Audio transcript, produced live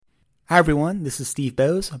Hi everyone, this is Steve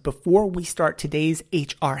Bose. Before we start today's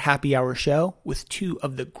HR Happy Hour show with two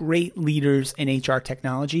of the great leaders in HR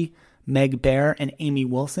technology, Meg Bear and Amy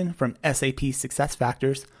Wilson from SAP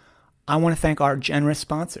SuccessFactors, I want to thank our generous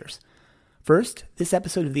sponsors. First, this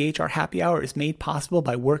episode of the HR Happy Hour is made possible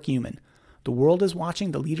by WorkHuman. The world is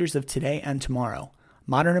watching the leaders of today and tomorrow.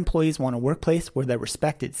 Modern employees want a workplace where they're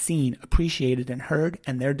respected, seen, appreciated, and heard,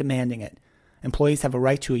 and they're demanding it. Employees have a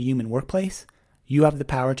right to a human workplace. You have the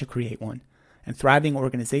power to create one. And thriving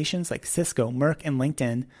organizations like Cisco, Merck, and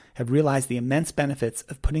LinkedIn have realized the immense benefits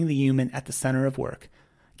of putting the human at the center of work.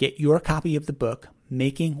 Get your copy of the book,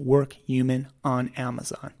 Making Work Human, on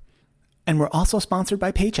Amazon. And we're also sponsored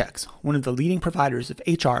by Paychex, one of the leading providers of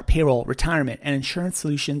HR, payroll, retirement, and insurance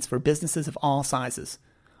solutions for businesses of all sizes.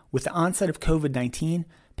 With the onset of COVID-19,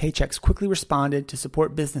 Paychex quickly responded to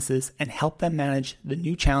support businesses and help them manage the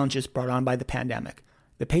new challenges brought on by the pandemic.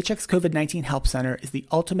 The Paychex COVID-19 Help Center is the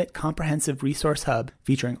ultimate comprehensive resource hub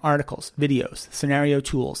featuring articles, videos, scenario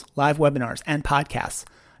tools, live webinars, and podcasts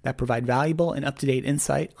that provide valuable and up-to-date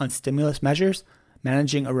insight on stimulus measures,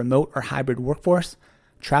 managing a remote or hybrid workforce,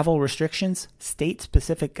 travel restrictions,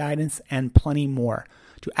 state-specific guidance, and plenty more.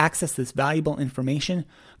 To access this valuable information,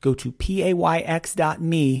 go to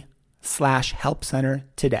payx.me/helpcenter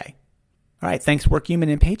today. All right, thanks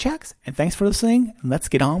WorkHuman and Paychex, and thanks for listening, and let's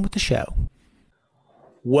get on with the show.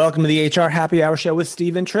 Welcome to the HR Happy Hour show with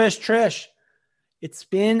Steve and Trish. Trish, it's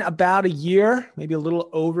been about a year, maybe a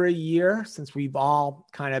little over a year, since we've all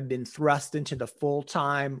kind of been thrust into the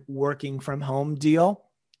full-time working from home deal.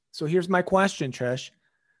 So here's my question, Trish.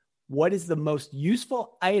 What is the most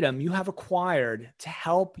useful item you have acquired to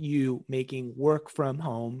help you making work from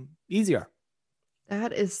home easier?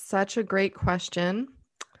 That is such a great question.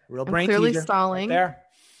 Real brain clearly teaser stalling. Right there.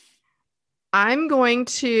 I'm going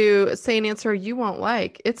to say an answer you won't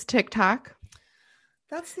like. It's TikTok.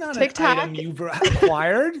 That's not TikTok. An item you've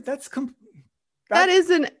acquired. That is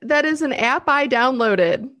an app I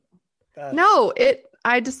downloaded.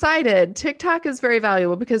 I decided TikTok is very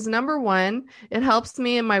valuable because number one, it helps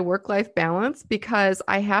me in my work-life balance because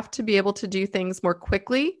I have to be able to do things more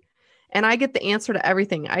quickly and I get the answer to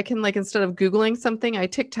everything. I can instead of Googling something, I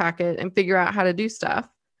TikTok it and figure out how to do stuff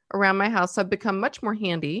around my house. So I've become much more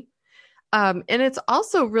handy. And it's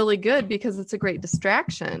also really good because it's a great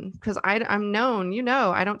distraction because I'm known,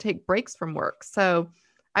 I don't take breaks from work. So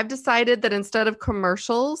I've decided that instead of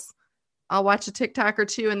commercials, I'll watch a TikTok or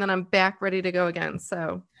two and then I'm back ready to go again.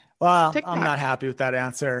 So, well, TikTok. I'm not happy with that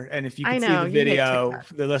answer. And if you could see the video,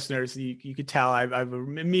 the listeners, you could tell I've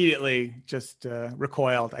immediately just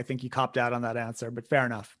recoiled. I think you copped out on that answer, but fair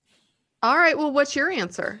enough. All right. Well, what's your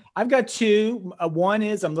answer? I've got two. One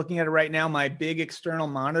is I'm looking at it right now, my big external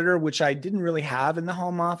monitor, which I didn't really have in the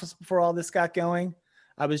home office before all this got going.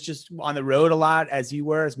 I was just on the road a lot, as you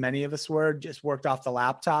were, as many of us were, just worked off the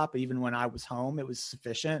laptop. Even when I was home, it was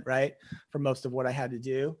sufficient, right, for most of what I had to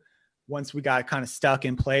do. Once we got kind of stuck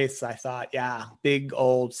in place, I thought, yeah, big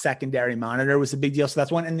old secondary monitor was a big deal. So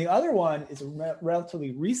that's one. And the other one is a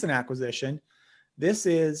relatively recent acquisition. This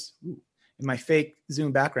is... in my fake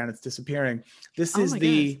Zoom background, it's disappearing. This is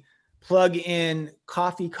the plug-in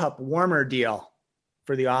coffee cup warmer deal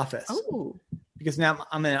for the office. Oh. Because now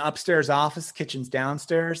I'm in an upstairs office, kitchen's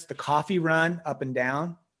downstairs. The coffee run up and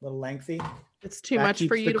down, a little lengthy. It's too much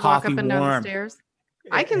for you to walk up and down the stairs.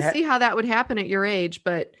 I can see how that would happen at your age,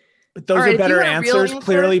 but those are better answers,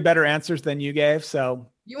 clearly better answers than you gave. So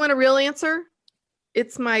you want a real answer?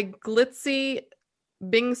 It's my glitzy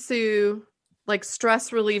Bingsu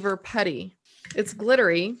stress reliever putty. It's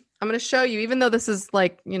glittery. I'm going to show you, even though this is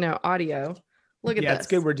audio. Look at this. Yeah, it's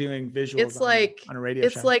good. We're doing visuals. It's on a radio show.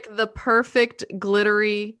 It's like the perfect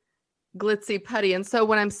glittery, glitzy putty. And so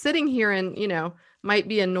when I'm sitting here and, might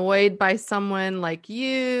be annoyed by someone like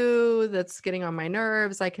you that's getting on my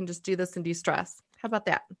nerves, I can just do this and de-stress. How about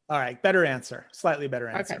that? All right. Better answer. Slightly better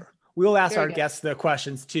answer. Okay. We'll ask our guests the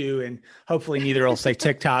questions too, and hopefully neither will say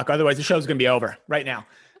TikTok. Otherwise, the show's going to be over right now.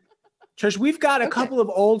 Trish, we've got a couple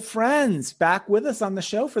of old friends back with us on the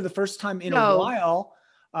show for the first time in a while.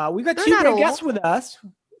 We've got two great guests with us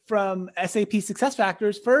from SAP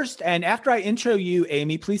SuccessFactors. First, and after I intro you,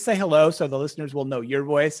 Amy, please say hello so the listeners will know your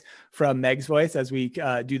voice from Meg's voice as we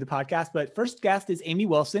do the podcast. But first guest is Amy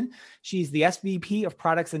Wilson. She's the SVP of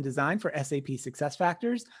Products and Design for SAP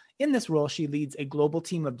SuccessFactors. In this role, she leads a global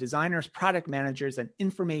team of designers, product managers, and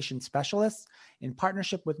information specialists in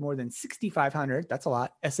partnership with more than 6,500, that's a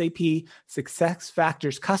lot, SAP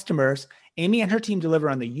SuccessFactors customers. Amy and her team deliver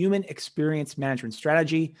on the human experience management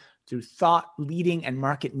strategy, through thought, leading, and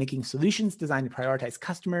market-making solutions designed to prioritize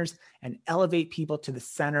customers and elevate people to the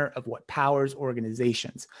center of what powers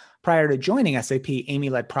organizations. Prior to joining SAP, Amy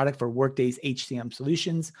led product for Workday's HCM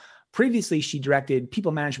solutions. Previously, she directed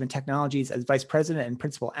people management technologies as vice president and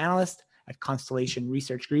principal analyst at Constellation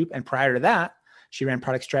Research Group. And prior to that, she ran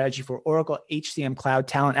product strategy for Oracle HCM Cloud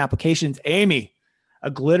Talent Applications. Amy,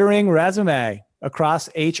 a glittering resume across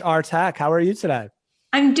HR tech. How are you today?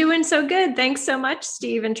 I'm doing so good. Thanks so much,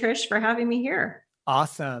 Steve and Trish, for having me here.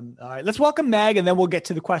 Awesome. All right, let's welcome Meg, and then we'll get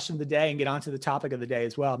to the question of the day and get on to the topic of the day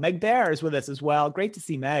as well. Meg Bear is with us as well. Great to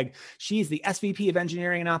see Meg. She's the SVP of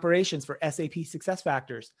Engineering and Operations for SAP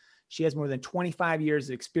SuccessFactors. She has more than 25 years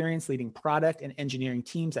of experience leading product and engineering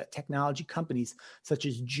teams at technology companies such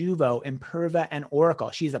as Juvo, Imperva, and Oracle.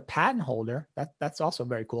 She's a patent holder. That's also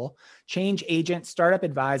very cool. Change agent, startup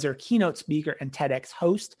advisor, keynote speaker, and TEDx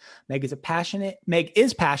host. Meg is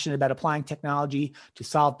passionate about applying technology to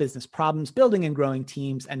solve business problems, building and growing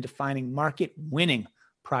teams, and defining market-winning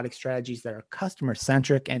product strategies that are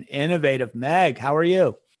customer-centric and innovative. Meg, how are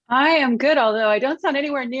you? I am good, although I don't sound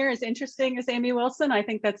anywhere near as interesting as Amy Wilson. I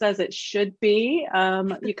think that's as it should be.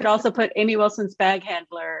 You could also put Amy Wilson's bag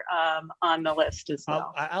handler on the list as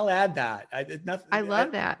well. I'll add that. I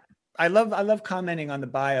love that. I love commenting on the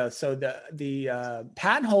bio. So the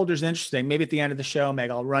patent holder is interesting. Maybe at the end of the show, Meg,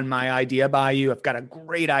 I'll run my idea by you. I've got a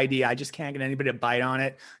great idea. I just can't get anybody to bite on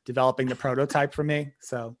it, developing the prototype for me.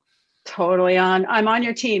 So. Totally on. I'm on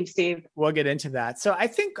your team, Steve. We'll get into that. So I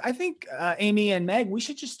think Amy and Meg, we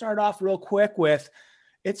should just start off real quick with,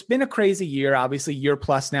 it's been a crazy year, obviously year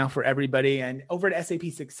plus now for everybody. And over at SAP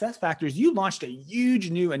SuccessFactors, you launched a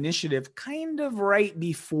huge new initiative kind of right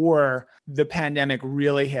before the pandemic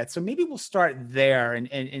really hit. So maybe we'll start there,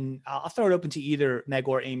 and I'll throw it open to either Meg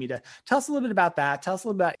or Amy to tell us a little bit about that. Tell us a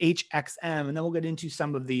little bit about HXM, and then we'll get into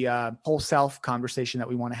some of the whole self conversation that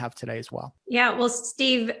we want to have today as well. Yeah, well,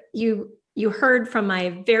 Steve, you heard from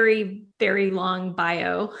my very, very long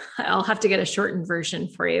bio. I'll have to get a shortened version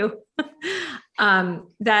for you.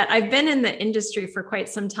 That I've been in the industry for quite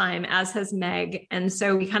some time, as has Meg. And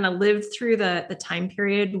so we kind of lived through the time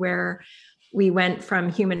period where we went from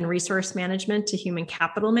human resource management to human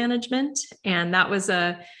capital management. And that was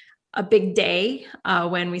a big day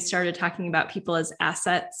when we started talking about people as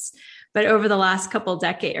assets. But over the last couple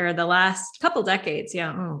decades,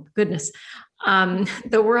 yeah, oh goodness,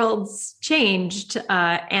 the world's changed,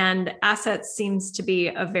 and assets seems to be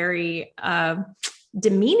a very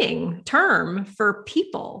demeaning term for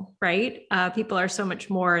people, right? People are so much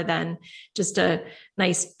more than just a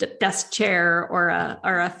nice desk chair or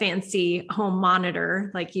a fancy home monitor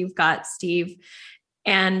like you've got, Steve.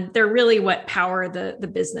 And they're really what power the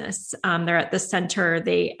business. They're at the center.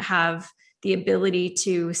 They have the ability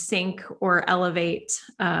to sync or elevate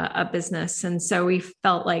a business. And so we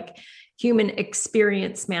felt like human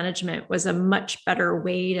experience management was a much better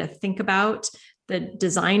way to think about the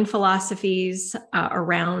design philosophies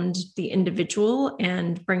around the individual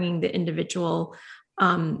and bringing the individual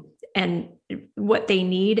and what they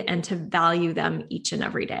need and to value them each and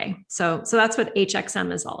every day. So that's what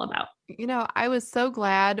HXM is all about. You know, I was so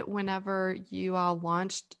glad whenever you all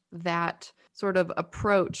launched that sort of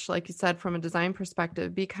approach, like you said, from a design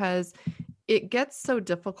perspective, because it gets so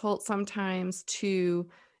difficult sometimes to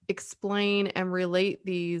explain and relate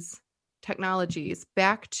these technologies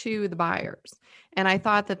back to the buyers. And I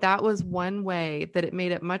thought that was one way that it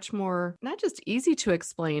made it much more, not just easy to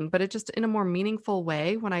explain, but it just in a more meaningful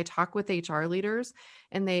way when I talk with HR leaders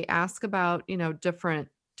and they ask about, different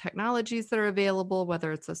technologies that are available,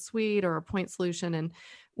 whether it's a suite or a point solution. And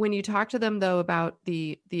when you talk to them though about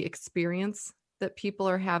the experience that people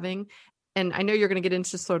are having, and I know you're going to get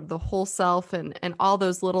into sort of the whole self and all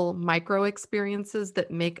those little micro experiences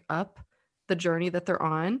that make up the journey that they're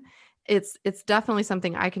on. It's definitely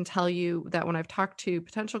something I can tell you that when I've talked to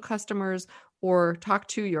potential customers or talked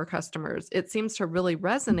to your customers, it seems to really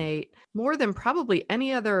resonate more than probably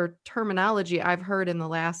any other terminology I've heard in the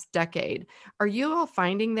last decade. Are you all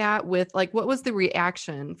finding that with, like, what was the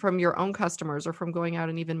reaction from your own customers or from going out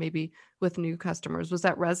and even maybe with new customers? Was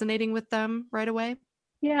that resonating with them right away?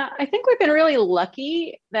 Yeah, I think we've been really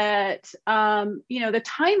lucky that, the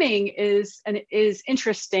timing is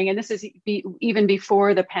interesting. And this is even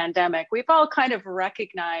before the pandemic. We've all kind of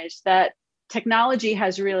recognized that technology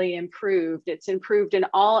has really improved. It's improved in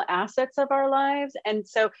all assets of our lives. And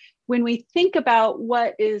so when we think about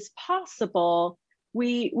what is possible,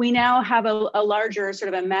 we now have a larger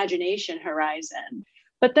sort of imagination horizon.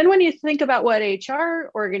 But then when you think about what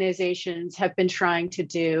HR organizations have been trying to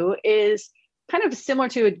do is kind of similar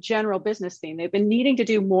to a general business theme. They've been needing to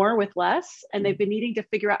do more with less, and they've been needing to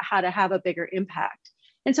figure out how to have a bigger impact.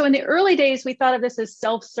 And so in the early days, we thought of this as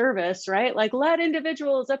self-service, right? Like let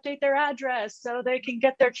individuals update their address so they can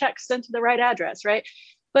get their checks sent to the right address, right?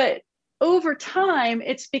 But over time,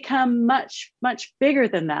 it's become much, much bigger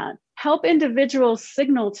than that. Help individuals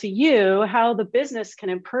signal to you how the business can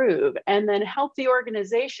improve, and then help the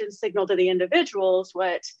organization signal to the individuals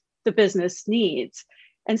what the business needs.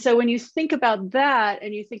 And so when you think about that,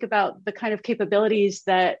 and you think about the kind of capabilities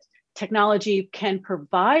that technology can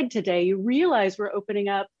provide today, you realize we're opening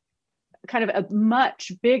up kind of a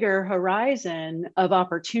much bigger horizon of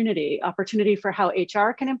opportunity for how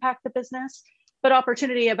HR can impact the business, but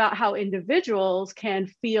opportunity about how individuals can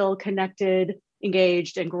feel connected,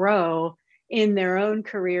 engaged, and grow in their own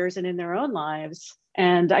careers and in their own lives.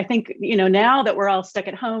 And I think, now that we're all stuck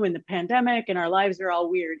at home in the pandemic and our lives are all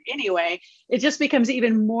weird anyway, it just becomes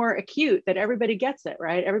even more acute that everybody gets it,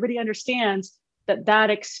 right? Everybody understands that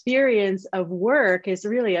experience of work is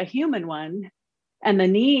really a human one, and the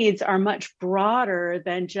needs are much broader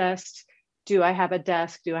than just, do I have a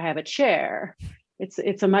desk? Do I have a chair?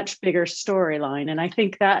 It's a much bigger storyline. And I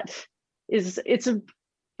think that it's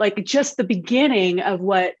like just the beginning of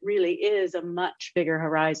what really is a much bigger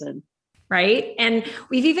horizon. Right. And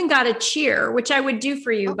we've even got a cheer, which I would do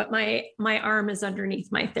for you, but my arm is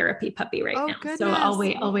underneath my therapy puppy right now. Goodness. So I'll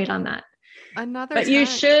wait on that. But you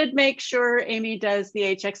should make sure Amy does the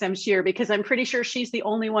HXM cheer, because I'm pretty sure she's the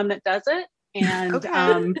only one that does it.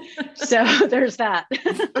 And so there's that.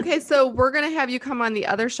 Okay, so we're going to have you come on the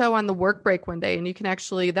other show on the work break one day, and you can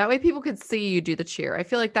actually, that way people could see you do the cheer. I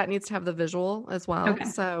feel like that needs to have the visual as well. Okay.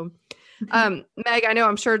 So Meg,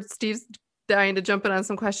 I'm sure Steve's dying to jump in on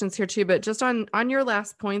some questions here too, but just on your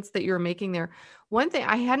last points that you were making there, one thing,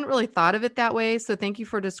 I hadn't really thought of it that way. So thank you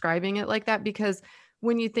for describing it like that, because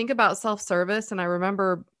when you think about self-service, and I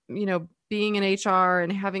remember, being in HR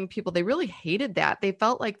and having people, they really hated that. They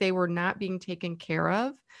felt like they were not being taken care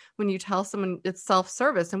of when you tell someone it's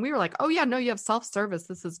self-service. And we were like, oh yeah, no, you have self-service.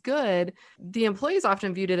 This is good. The employees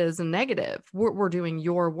often viewed it as a negative. We're doing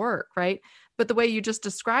your work, right? But the way you just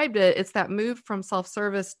described it, it's that move from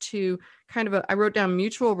self-service to kind of I wrote down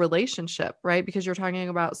mutual relationship, right? Because you're talking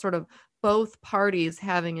about sort of both parties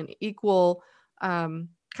having an equal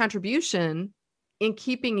contribution in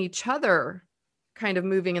keeping each other kind of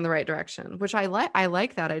moving in the right direction, which I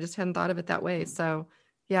like that. I just hadn't thought of it that way. So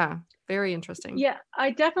yeah, very interesting. Yeah,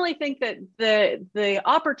 I definitely think that the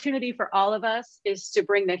opportunity for all of us is to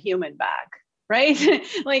bring the human back, right?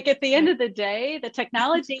 Like at the end of the day, the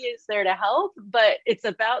technology is there to help, but it's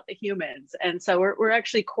about the humans. And so we're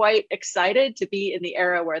actually quite excited to be in the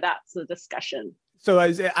era where that's the discussion. So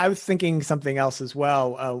I was thinking something else as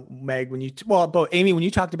well, Meg, both Amy, when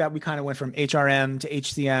you talked about, we kind of went from HRM to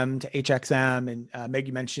HCM to HXM, and Meg,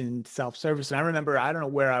 you mentioned self-service. And I remember, I don't know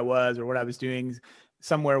where I was or what I was doing,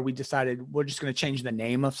 somewhere we decided we're just going to change the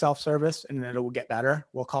name of self-service and then it will get better.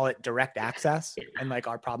 We'll call it direct access, and like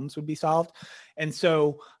our problems would be solved. And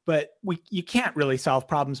so, but you can't really solve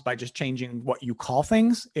problems by just changing what you call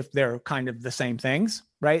things if they're kind of the same things,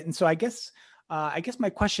 right? And so I guess my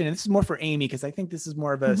question, and this is more for Amy, because I think this is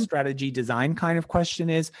more of a strategy design kind of question,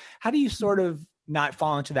 is how do you sort of not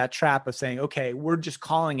fall into that trap of saying, okay, we're just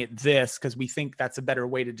calling it this because we think that's a better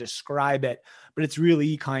way to describe it, but it's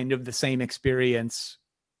really kind of the same experience,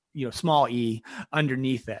 small e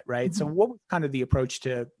underneath it, right? So what was kind of the approach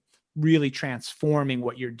to really transforming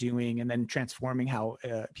what you're doing and then transforming how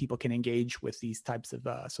people can engage with these types of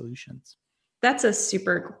solutions? That's a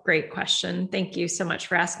super great question. Thank you so much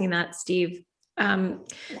for asking that, Steve.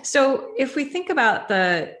 So if we think about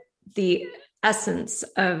the essence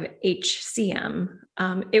of HCM,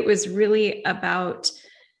 it was really about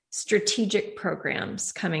strategic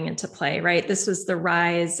programs coming into play, right? This was the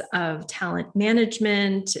rise of talent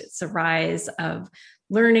management. It's the rise of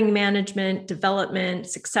learning management, development,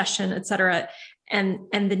 succession, et cetera. And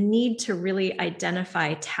the need to really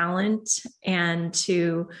identify talent and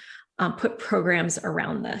to put programs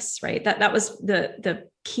around this, right? That was the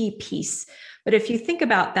key piece. But if you think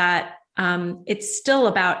about that, it's still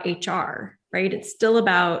about HR, right? It's still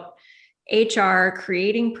about HR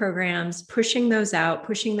creating programs, pushing those out,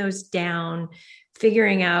 pushing those down,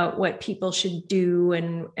 figuring out what people should do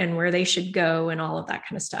and where they should go and all of that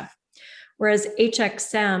kind of stuff. Whereas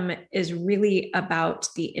HXM is really about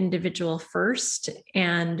the individual first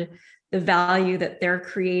and the value that they're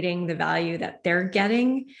creating, the value that they're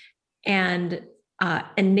getting, and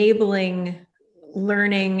enabling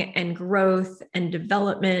learning and growth and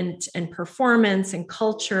development and performance and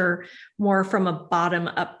culture more from a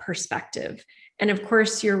bottom-up perspective. And of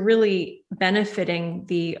course, you're really benefiting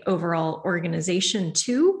the overall organization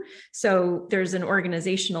too. So there's an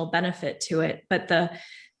organizational benefit to it, but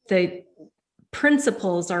the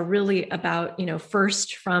principles are really about,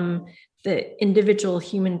 first from the individual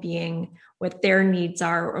human being, what their needs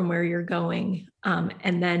are and where you're going,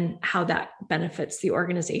 and then how that benefits the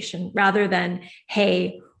organization, rather than,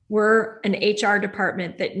 hey, we're an HR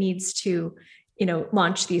department that needs to,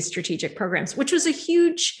 launch these strategic programs, which was a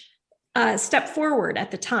huge step forward at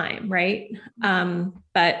the time, right?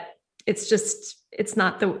 But it's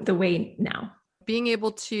not the way now. Being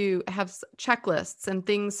able to have checklists and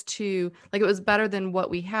things to, like, it was better than what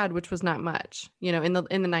we had, which was not much, in the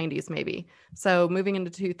 90s maybe. So moving into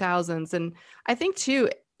 2000s. And I think too,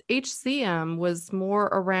 HCM was more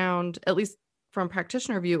around, at least from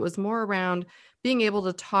practitioner view, it was more around being able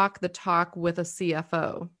to talk the talk with a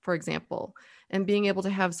CFO, for example, and being able to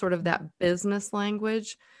have sort of that business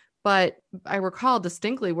language. But I recall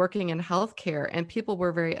distinctly working in healthcare, and people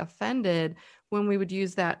were very offended when we would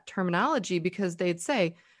use that terminology, because they'd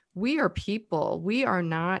say, we are people, we are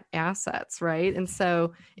not assets, right? And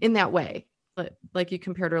so in that way, like you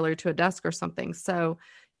compared earlier to a desk or something. So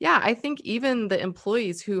yeah, I think even the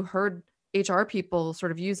employees who heard HR people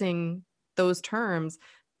sort of using those terms,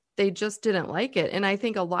 they just didn't like it. And I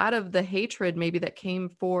think a lot of the hatred maybe that came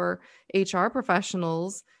for HR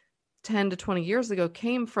professionals 10 to 20 years ago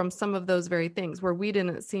came from some of those very things, where we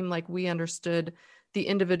didn't seem like we understood the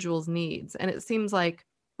individual's needs. And it seems like,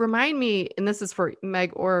 remind me, and this is for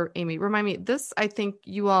Meg or Amy, remind me, this, I think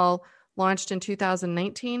you all launched in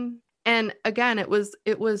 2019. And again, it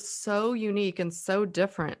was so unique and so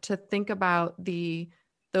different to think about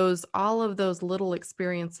all of those little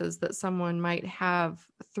experiences that someone might have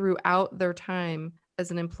throughout their time as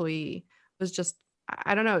an employee. It was just,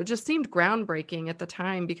 I don't know, it just seemed groundbreaking at the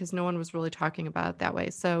time because no one was really talking about it that way.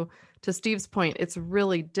 So to Steve's point, it's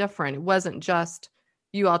really different. It wasn't just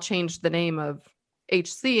you all changed the name of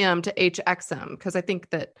HCM to HXM, because I think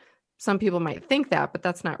that some people might think that, but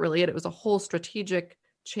that's not really it. It was a whole strategic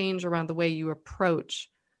change around the way you approach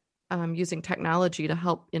using technology to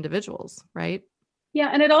help individuals, right? Yeah,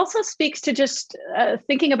 and it also speaks to just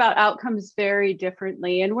thinking about outcomes very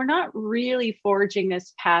differently. And we're not really forging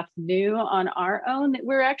this path new on our own.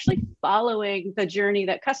 We're actually following the journey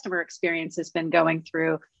that customer experience has been going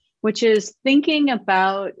through, which is thinking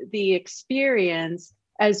about the experience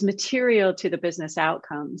as material to the business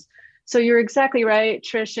outcomes. So you're exactly right,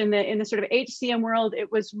 Trish. In the sort of HCM world,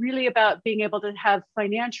 it was really about being able to have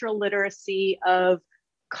financial literacy of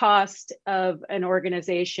cost of an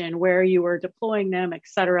organization, where you were deploying them, et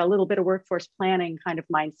cetera, a little bit of workforce planning kind of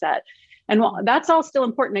mindset. And while that's all still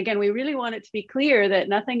important, again, we really want it to be clear that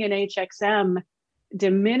nothing in HXM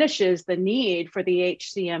diminishes the need for the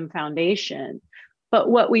HCM foundation. But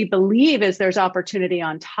what we believe is there's opportunity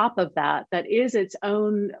on top of that is its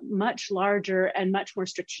own much larger and much more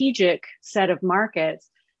strategic set of markets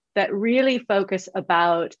that really focus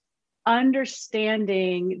about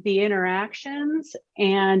understanding the interactions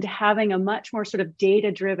and having a much more sort of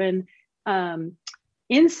data-driven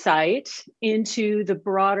insight into the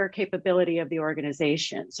broader capability of the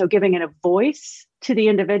organization. So giving it a voice to the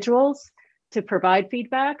individuals to provide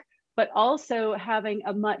feedback, but also having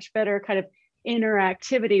a much better kind of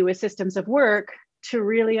interactivity with systems of work to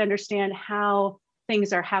really understand how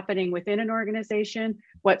things are happening within an organization,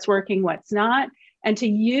 what's working, what's not, and to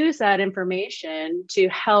use that information to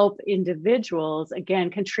help individuals,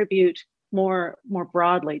 again, contribute more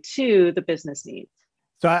broadly to the business needs.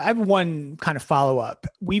 So I have one kind of follow-up.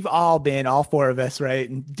 We've all four of us, right,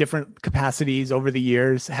 in different capacities over the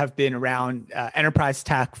years, have been around enterprise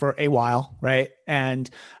tech for a while, right? And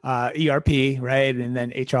ERP, right? And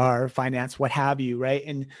then HR, finance, what have you, right?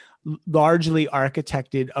 And largely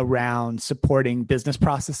architected around supporting business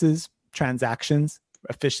processes, transactions,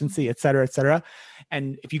 efficiency, et cetera, et cetera.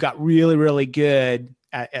 And if you got really, really good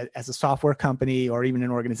as a software company or even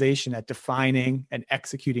an organization at defining and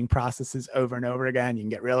executing processes over and over again, you can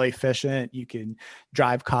get really efficient. You can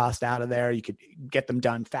drive cost out of there. You could get them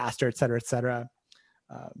done faster, et cetera, et cetera.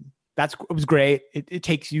 It was great. It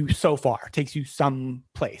takes you so far, it takes you some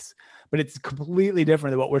place, but it's completely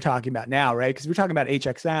different than what we're talking about now, right? Because we're talking about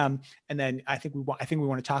HXM. And then I think we want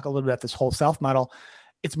to talk a little bit about this whole self model.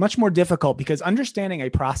 It's much more difficult because understanding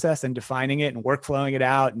a process and defining it and workflowing it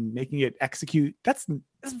out and making it execute, that's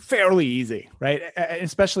fairly easy, right?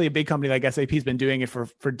 Especially a big company like SAP has been doing it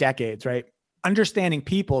for decades, right? Understanding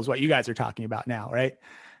people is what you guys are talking about now, right?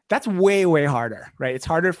 That's way, way harder, right? It's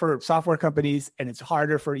harder for software companies and it's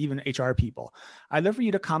harder for even HR people. I'd love for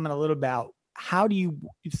you to comment a little about how do you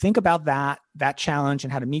think about that challenge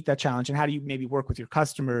and how to meet that challenge, and how do you maybe work with your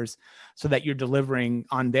customers so that you're delivering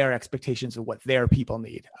on their expectations of what their people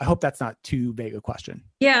need? I hope that's not too vague a question.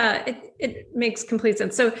 Yeah, it makes complete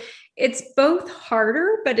sense. So It's both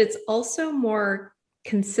harder, but it's also more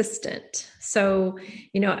consistent. So,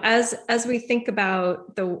 as we think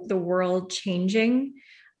about the world changing,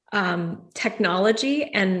 technology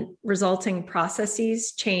and resulting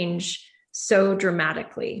processes change so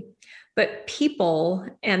dramatically, but people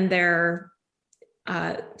and their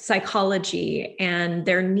psychology and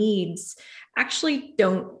their needs actually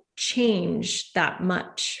don't change that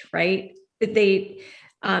much, right? They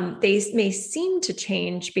may seem to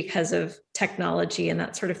change because of technology and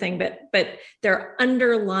that sort of thing, but their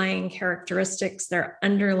underlying characteristics, their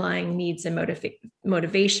underlying needs and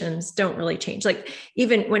motivations don't really change. Like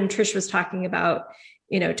even when Trish was talking about,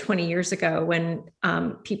 20 years ago when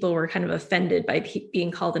people were kind of offended by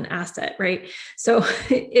being called an asset, right? So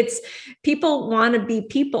it's people want to be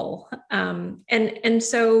people, and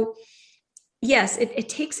so yes, it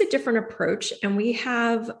takes a different approach, and we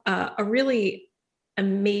have a really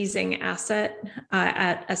amazing asset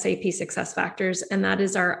at SAP SuccessFactors, and that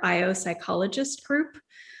is our IO Psychologist group,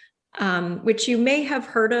 which you may have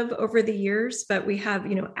heard of over the years, but we have,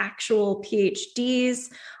 actual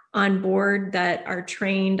PhDs on board that are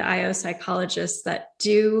trained IO psychologists that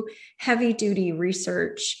do heavy duty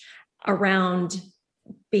research around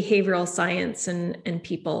behavioral science and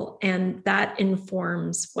people, and that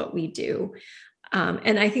informs what we do.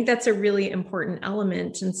 And I think that's a really important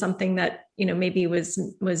element and something that, maybe was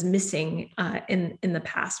missing in the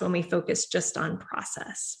past when we focused just on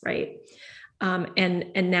process, right?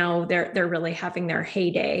 And now they're really having their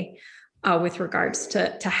heyday with regards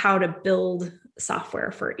to how to build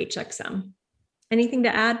software for HXM. Anything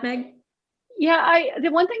to add, Meg? Yeah, the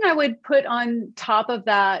one thing I would put on top of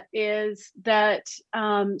that is that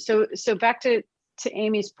so back to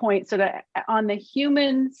Amy's point, so that on the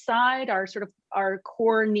human side, our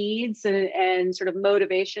core needs and sort of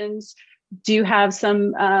motivations do have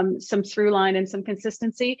some through line and some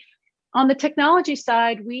consistency. On the technology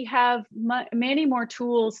side, we have many more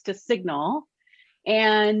tools to signal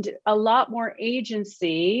and a lot more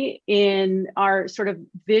agency in our sort of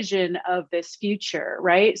vision of this future,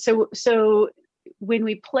 right? So when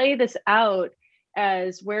we play this out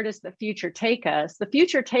as where does the future take us, the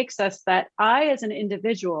future takes us that I as an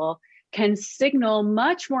individual can signal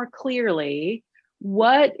much more clearly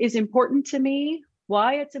what is important to me,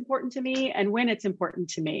 why it's important to me, and when it's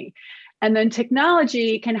important to me. And then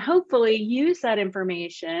technology can hopefully use that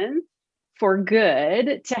information for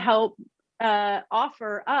good to help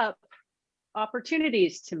offer up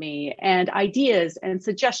opportunities to me and ideas and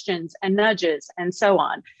suggestions and nudges and so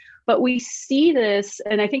on. But we see this,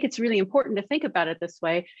 and I think it's really important to think about it this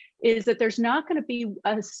way, is that there's not going to be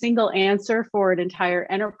a single answer for an entire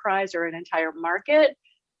enterprise or an entire market.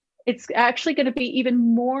 It's actually going to be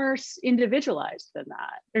even more individualized than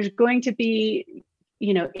that. There's going to be,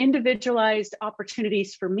 individualized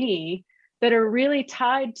opportunities for me that are really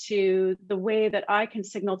tied to the way that I can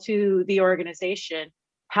signal to the organization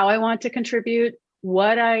how I want to contribute,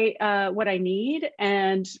 what I need,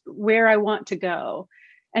 and where I want to go.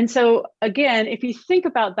 And so again, if you think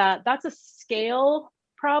about that, that's a scale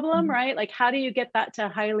problem, right? Like how do you get that to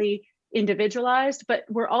highly individualized? But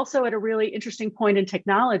we're also at a really interesting point in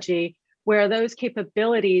technology where those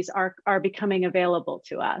capabilities are becoming available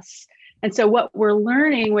to us. And so what we're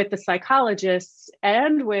learning with the psychologists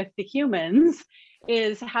and with the humans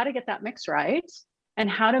is how to get that mix right and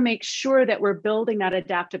how to make sure that we're building that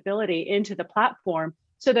adaptability into the platform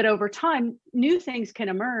so that over time, new things can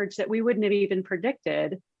emerge that we wouldn't have even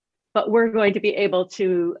predicted, but we're going to be able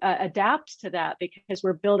to adapt to that because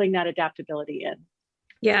we're building that adaptability in.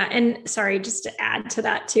 Yeah. And sorry, just to add to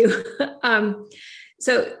that too.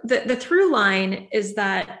 So the through line is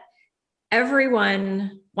that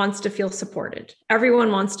everyone wants to feel supported.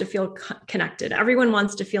 Everyone wants to feel connected. Everyone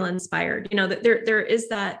wants to feel inspired. That there is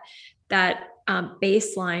that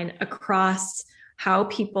baseline across how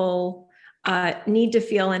people need to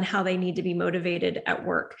feel and how they need to be motivated at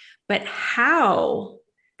work, but how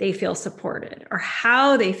they feel supported or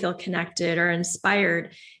how they feel connected or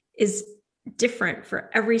inspired is different for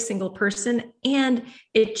every single person. And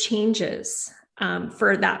it changes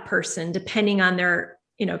for that person depending on their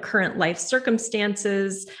current life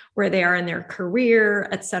circumstances, where they are in their career,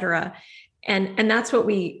 et cetera. And that's what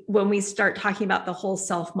when we start talking about the whole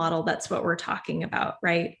self model, that's what we're talking about,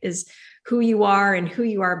 right? Is who you are and who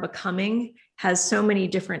you are becoming has so many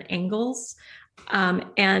different angles.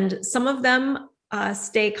 And some of them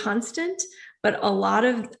stay constant, but a lot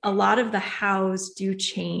of the hows do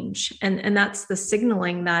change. And that's the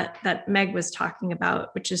signaling that Meg was talking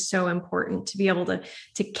about, which is so important to be able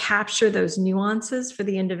to capture those nuances for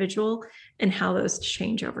the individual and how those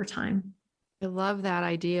change over time. I love that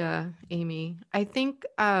idea, Amy. I think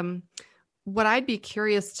what I'd be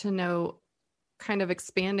curious to know, kind of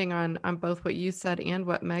expanding on both what you said and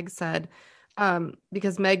what Meg said,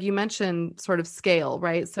 because Meg, you mentioned sort of scale,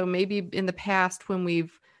 right? So maybe in the past when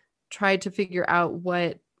we've tried to figure out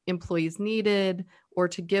what employees needed or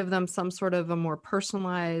to give them some sort of a more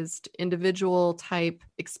personalized individual type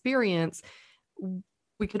experience,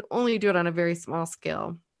 we could only do it on a very small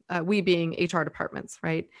scale. We being HR departments,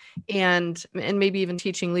 right? And maybe even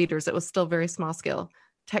teaching leaders, it was still very small scale.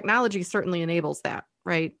 Technology certainly enables that,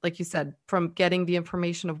 right? Like you said, from getting the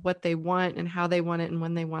information of what they want and how they want it and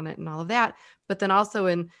when they want it and all of that. But then also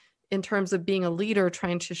in terms of being a leader,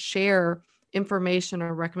 trying to share information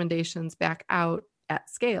or recommendations back out at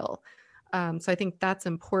scale. So I think that's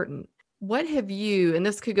important. What have you, and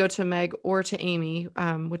this could go to Meg or to Amy,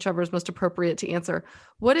 whichever is most appropriate to answer.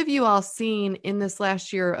 What have you all seen in this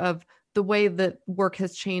last year of the way that work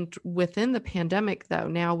has changed within the pandemic, though,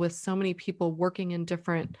 now with so many people working in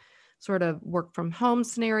different sort of work from home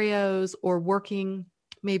scenarios or working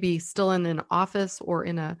maybe still in an office or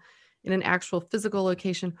in an actual physical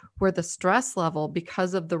location where the stress level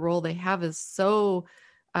because of the role they have is so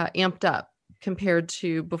amped up compared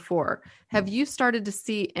to before. Have you started to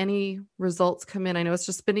see any results come in? I know it's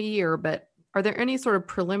just been a year, but are there any sort of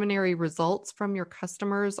preliminary results from your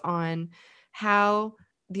customers on how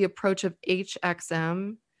the approach of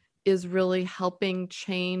HXM is really helping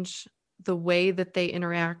change the way that they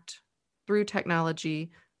interact through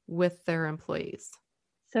technology with their employees?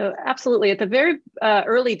 So absolutely. At the very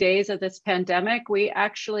early days of this pandemic, we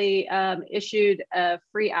actually issued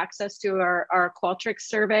free access to our Qualtrics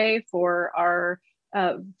survey for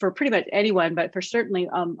pretty much anyone, but for certainly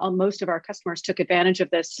most of our customers took advantage of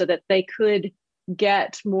this so that they could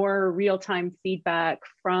get more real-time feedback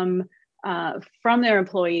from their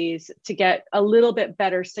employees to get a little bit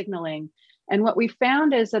better signaling. And what we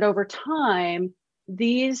found is that over time,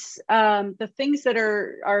 these the things that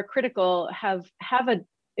are critical have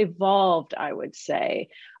evolved, I would say,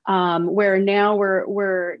 where now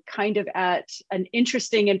we're kind of at an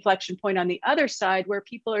interesting inflection point on the other side where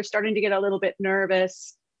people are starting to get a little bit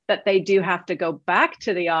nervous that they do have to go back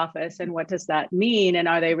to the office. And what does that mean? And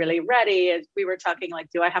are they really ready? As we were talking, like,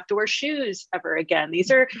 do I have to wear shoes ever again?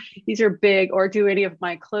 These are big, or do any of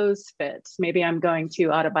my clothes fit? Maybe I'm going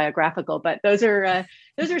too autobiographical, but those are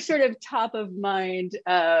sort of top of mind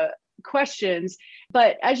questions.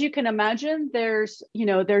 But as you can imagine, there's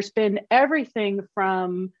been everything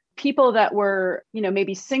from people that were,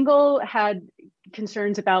 maybe single had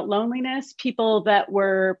concerns about loneliness, people that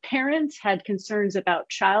were parents had concerns about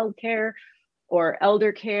childcare or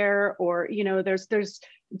elder care, or, there's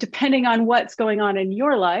depending on what's going on in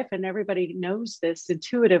your life, and everybody knows this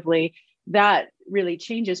intuitively, that really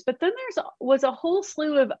changes. But then was a whole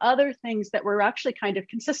slew of other things that were actually kind of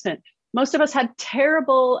consistent. Most of us had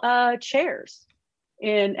terrible chairs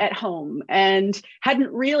at home and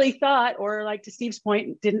hadn't really thought, or like to Steve's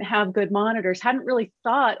point, didn't have good monitors, hadn't really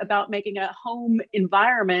thought about making a home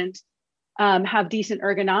environment have decent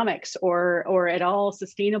ergonomics or at all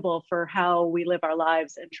sustainable for how we live our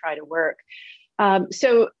lives and try to work.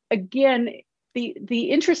 So again, the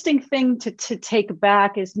interesting thing to take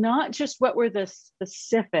back is not just what were the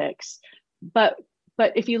specifics, but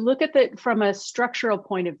if you look at it from a structural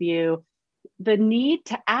point of view, the need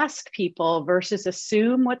to ask people versus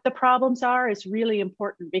assume what the problems are is really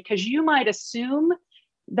important, because you might assume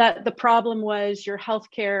that the problem was your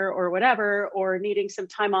healthcare or whatever, or needing some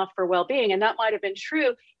time off for well-being. And that might have been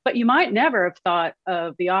true, but you might never have thought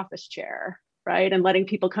of the office chair, right? And letting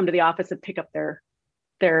people come to the office and pick up their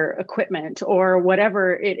equipment or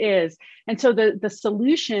whatever it is. And so the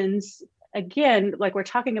solutions, again, like we're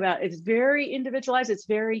talking about, it's very individualized, it's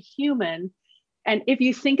very human. And if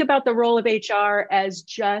you think about the role of HR as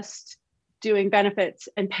just doing benefits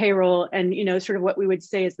and payroll and, sort of what we would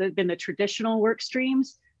say has been the traditional work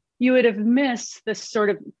streams, you would have missed the sort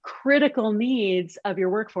of critical needs of your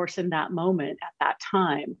workforce in that moment at that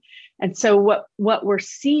time. And so what we're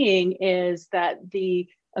seeing is that the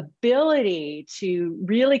ability to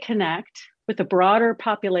really connect with a broader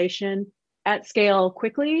population at scale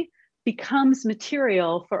quickly becomes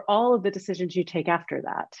material for all of the decisions you take after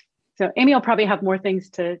that. So Amy will probably have more things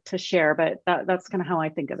to share, but that's kind of how I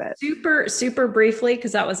think of it. Super, super briefly,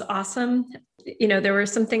 because that was awesome. There were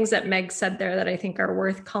some things that Meg said there that I think are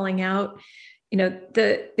worth calling out.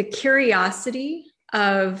 The curiosity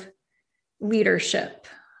of leadership,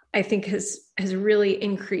 I think has really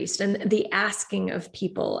increased, and the asking of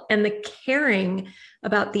people and the caring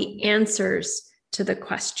about the answers to the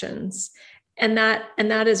questions. And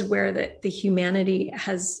that is where the humanity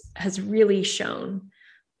has really shown.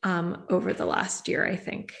 over the last year, I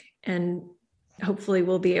think. And hopefully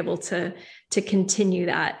we'll be able to continue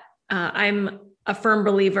that. I'm a firm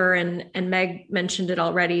believer, and Meg mentioned it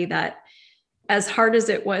already, that as hard as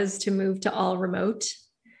it was to move to all remote,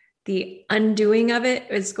 the undoing of it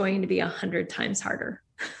is going to be 100 times harder.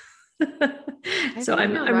 So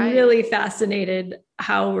I'm really fascinated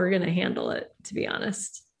how we're going to handle it, to be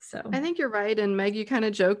honest. So I think you're right. And Meg, you kind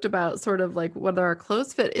of joked about sort of like whether our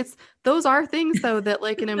clothes fit. Those are things though that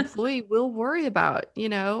like an employee will worry about.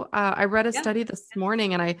 I read a study this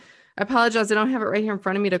morning, and I apologize, I don't have it right here in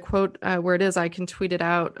front of me to quote where it is. I can tweet it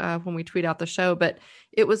out when we tweet out the show, but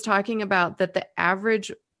it was talking about that the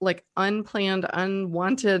average like unplanned,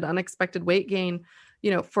 unwanted, unexpected weight gain,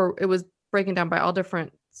 it was breaking down by all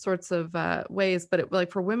different sorts of ways, but it like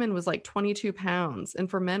for women was like 22 pounds and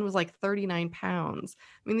for men was like 39 pounds.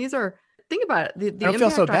 I mean, think about it. The I don't feel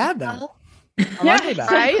so bad though. Right.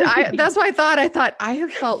 That's what I thought I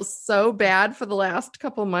have felt so bad for the last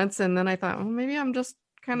couple of months. And then I thought, well, maybe I'm just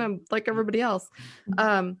kind of like everybody else.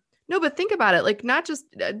 No, but think about it. Like not just,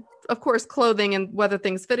 of course, clothing and whether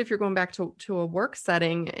things fit if you're going back to a work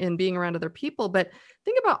setting and being around other people, but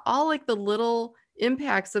think about all like the little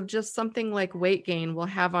impacts of just something like weight gain will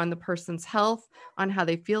have on the person's health, on how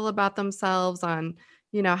they feel about themselves, on,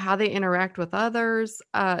 how they interact with others.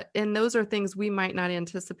 And those are things we might not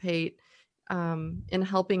anticipate in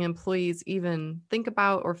helping employees even think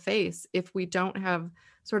about or face if we don't have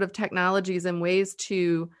sort of technologies and ways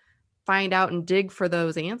to find out and dig for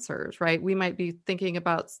those answers, right? We might be thinking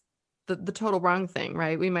about the total wrong thing,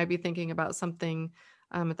 right? We might be thinking about something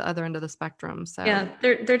at the other end of the spectrum. So yeah,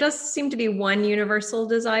 there does seem to be one universal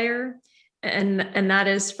desire, and that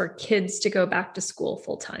is for kids to go back to school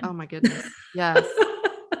full time. Oh my goodness. Yes.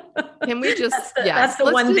 Can we just, that's the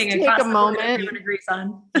one thing take a moment everyone agrees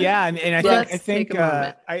on. Yeah. And I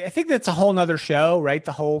think that's a whole nother show, right?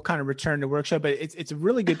 The whole kind of return to work show, but it's a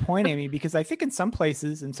really good point, Amy, because I think in some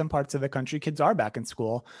places, in some parts of the country, kids are back in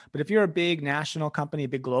school, but if you're a big national company, a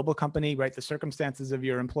big global company, right, the circumstances of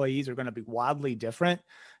your employees are going to be wildly different,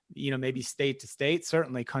 maybe state to state,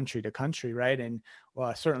 certainly country to country, right? And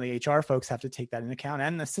certainly HR folks have to take that into account,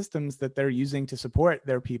 and the systems that they're using to support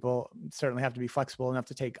their people certainly have to be flexible enough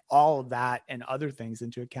to take all of that and other things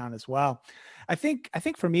into account as well. I think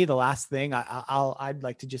for me, the last thing I'd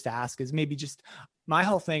like to just ask is maybe just my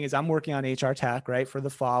whole thing is I'm working on HR tech, right? For the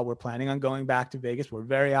fall, we're planning on going back to Vegas. We're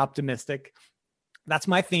very optimistic. That's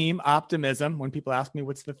my theme, optimism. When people ask me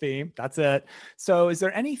what's the theme, that's it. So is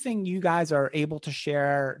there anything you guys are able to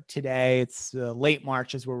share today? It's late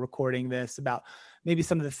March as we're recording this, about maybe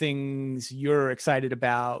some of the things you're excited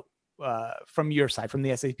about from your side, from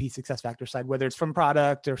the SAP SuccessFactors side, whether it's from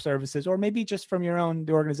product or services, or maybe just from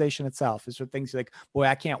the organization itself. Is there things like, boy,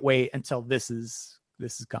 I can't wait until this is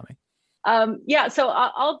coming? So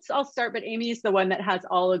I'll start, but Amy is the one that has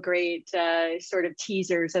all the great sort of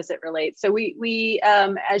teasers as it relates. So we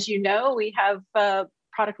as you know, we have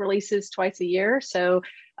product releases twice a year. So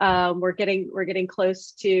we're getting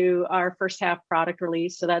close to our first half product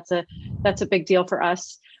release. So that's a big deal for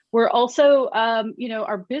us. We're also,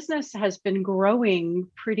 our business has been growing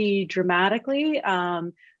pretty dramatically.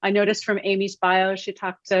 I noticed from Amy's bio, she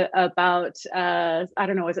talked about,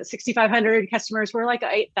 is it 6,500 customers? We're like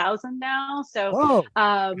 8,000 now. So,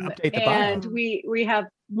 and we have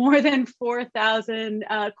more than 4,000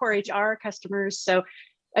 core HR customers. So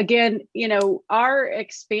again, our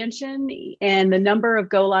expansion and the number of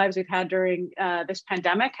go lives we've had during this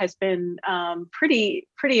pandemic has been pretty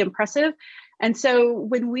impressive. And so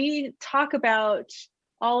when we talk about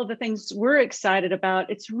all of the things we're excited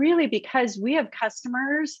about, it's really because we have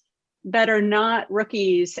customers that are not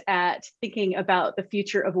rookies at thinking about the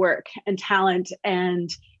future of work and talent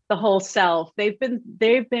and the whole self. They've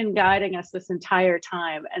been guiding us this entire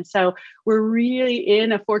time. And so we're really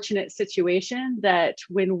in a fortunate situation that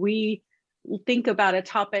when we think about a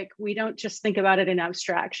topic, we don't just think about it in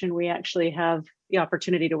abstraction. We actually have the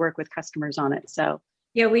opportunity to work with customers on it. So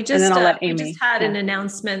yeah, we just had an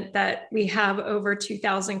announcement that we have over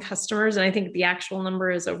 2,000 customers. And I think the actual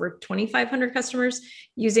number is over 2,500 customers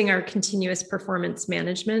using our continuous performance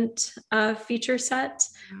management feature set,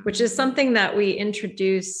 which is something that we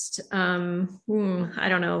introduced, I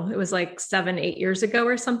don't know, it was like 7-8 years ago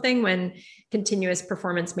or something, when continuous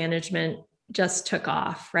performance management just took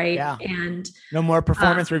off, right? Yeah. And no more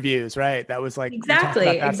performance reviews, right? That was like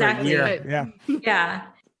exactly. Yeah. Yeah.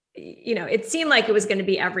 it seemed like it was going to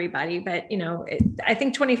be everybody, but I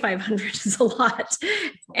think 2,500 is a lot.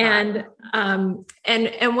 And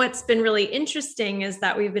what's been really interesting is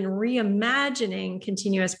that we've been reimagining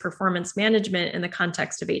continuous performance management in the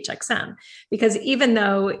context of HXM, because even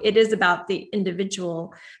though it is about the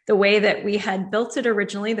individual, the way that we had built it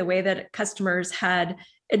originally, the way that customers had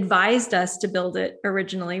advised us to build it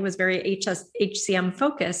originally was very HCM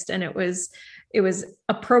focused, and it was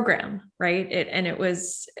a program, right? It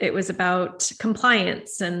was about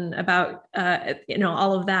compliance and about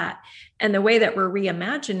all of that. And the way that we're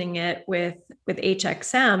reimagining it with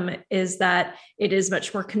HXM is that it is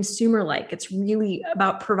much more consumer-like. It's really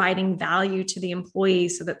about providing value to the employee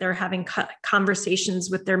so that they're having conversations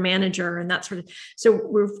with their manager and that sort of. So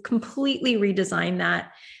we've completely redesigned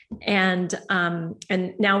that, and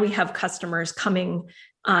now we have customers coming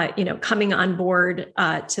on board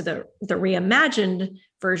to the reimagined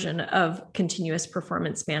version of continuous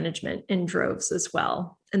performance management in droves as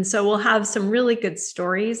well. And so we'll have some really good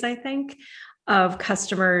stories, I think, of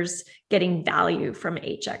customers getting value from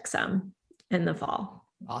HXM in the fall.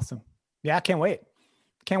 Awesome. Yeah, I can't wait.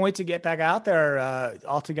 Can't wait to get back out there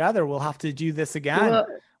all together. We'll have to do this again. Well,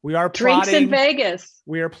 we are drinks plotting, in Vegas.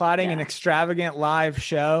 We are plotting an extravagant live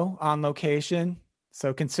show on location.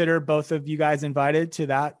 So consider both of you guys invited to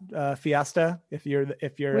that fiesta if you're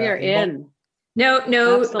we are in.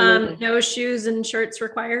 No shoes and shirts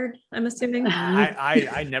required, I'm assuming.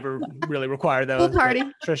 I never really require those. Pool party.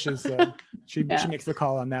 Trisha's she makes the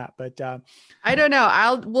call on that, but I don't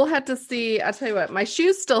know. We'll have to see. I'll tell you what, my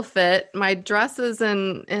shoes still fit. My dresses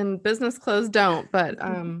and business clothes don't, but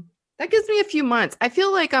that gives me a few months. I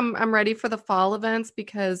feel like I'm ready for the fall events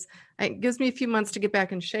because it gives me a few months to get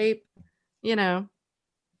back in shape, Yeah.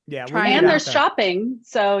 And there's shopping.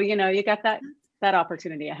 So, you got that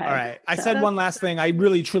opportunity ahead. All right. I said one last thing. I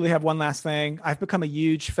really, truly have one last thing. I've become a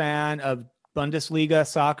huge fan of Bundesliga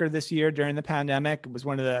soccer this year during the pandemic. It was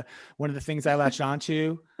one of the things I latched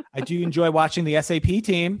onto. I do enjoy watching the SAP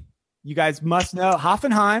team. You guys must know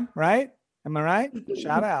Hoffenheim, right? Am I right?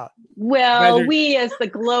 Shout out. Well, we as the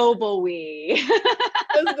global we.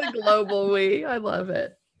 As the global we. I love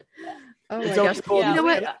it. Oh my gosh. Cool. Yeah. You know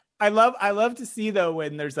what? I love to see though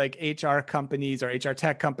when there's like HR companies or HR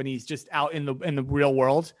tech companies just out in the real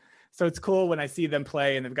world. So it's cool when I see them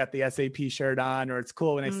play and they've got the SAP shirt on, or it's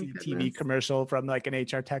cool when I see a TV commercial from like an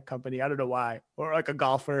HR tech company. I don't know why, or like a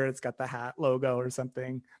golfer, it's got the hat logo or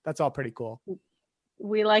something. That's all pretty cool.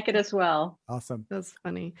 We like it as well. Awesome. That's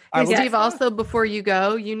funny. Hey, Steve, also before you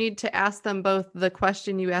go, you need to ask them both the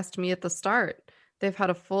question you asked me at the start. They've had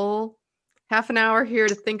a full half an hour here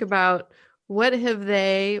to think about. How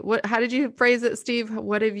did you phrase it, Steve?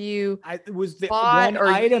 What have you it was the one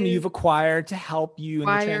item you've acquired to help you in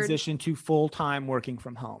the transition to full-time working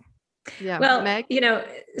from home? Yeah. Well, Meg?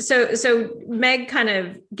 So Meg kind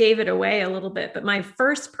of gave it away a little bit, but my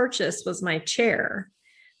first purchase was my chair.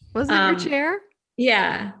 Was it your chair?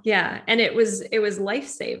 Yeah. Yeah. And it was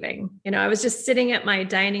life-saving. I was just sitting at my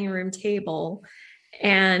dining room table,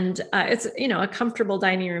 and it's, a comfortable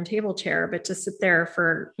dining room table chair, but to sit there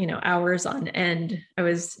for, hours on end,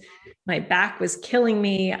 my back was killing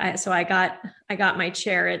me. So I got my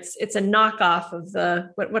chair. It's a knockoff of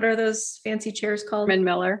what are those fancy chairs called? Herman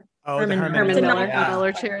Miller. Oh, Herman Miller. Yeah.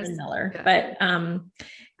 Miller chairs. Herman Miller. Yeah.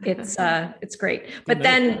 But it's great. But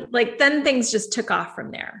then things just took off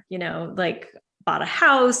from there, bought a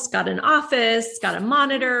house, got an office, got a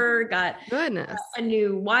monitor, got a new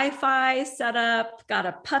Wi-Fi set up, got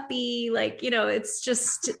a puppy. It's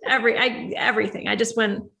just everything. I just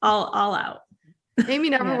went all out. Amy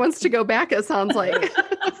never wants to go back, it sounds like.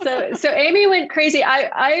 So Amy went crazy.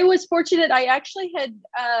 I was fortunate. I actually had,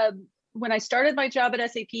 when I started my job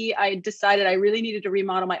at SAP, I decided I really needed to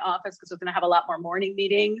remodel my office because I was going to have a lot more morning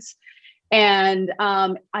meetings. And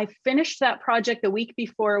I finished that project the week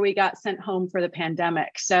before we got sent home for the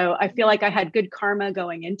pandemic. So I feel like I had good karma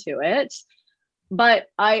going into it. But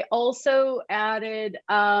I also added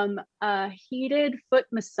a heated foot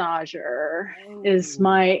massager is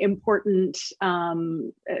my important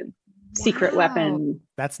secret weapon.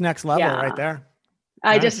 That's next level right there.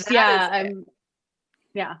 Good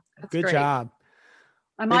great job.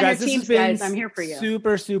 I'm on your team, guys. I'm here for you.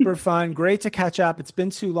 Super, super fun. Great to catch up. It's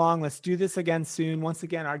been too long. Let's do this again soon. Once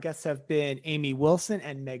again, our guests have been Amy Wilson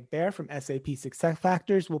and Meg Bear from SAP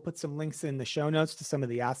SuccessFactors. We'll put some links in the show notes to some of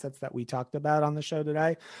the assets that we talked about on the show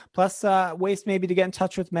today. Plus, ways maybe to get in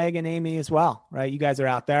touch with Meg and Amy as well, right? You guys are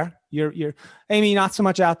out there. You're Amy, not so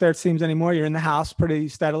much out there, it seems anymore. You're in the house pretty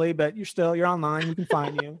steadily, but you're online. We can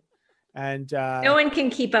find you. And no one can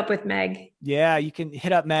keep up with Meg. Yeah, you can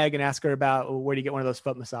hit up Meg and ask her about where do you get one of those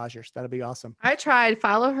foot massagers. That'll be awesome. I tried.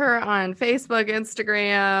 Follow her on Facebook,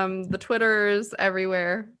 Instagram, the Twitters,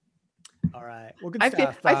 everywhere. All right. Well, good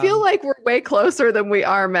stuff. I feel like we're way closer than we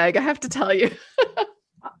are, Meg. I have to tell you.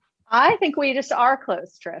 I think we just are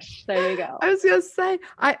close, Trish. There you go. I was gonna say,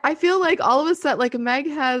 I feel like all of a sudden, like Meg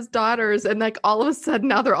has daughters, and like all of a sudden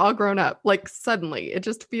now they're all grown up. Like suddenly, it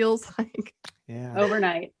just feels like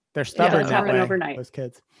overnight. They're stubborn that way. Overnight. Those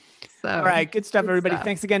kids. So, all right, good stuff, everybody.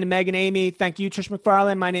 Thanks again to Meg and Amy. Thank you, Trish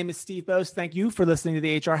McFarlane. My name is Steve Boast. Thank you for listening to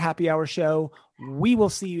the HR Happy Hour Show. We will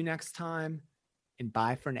see you next time, and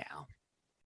bye for now.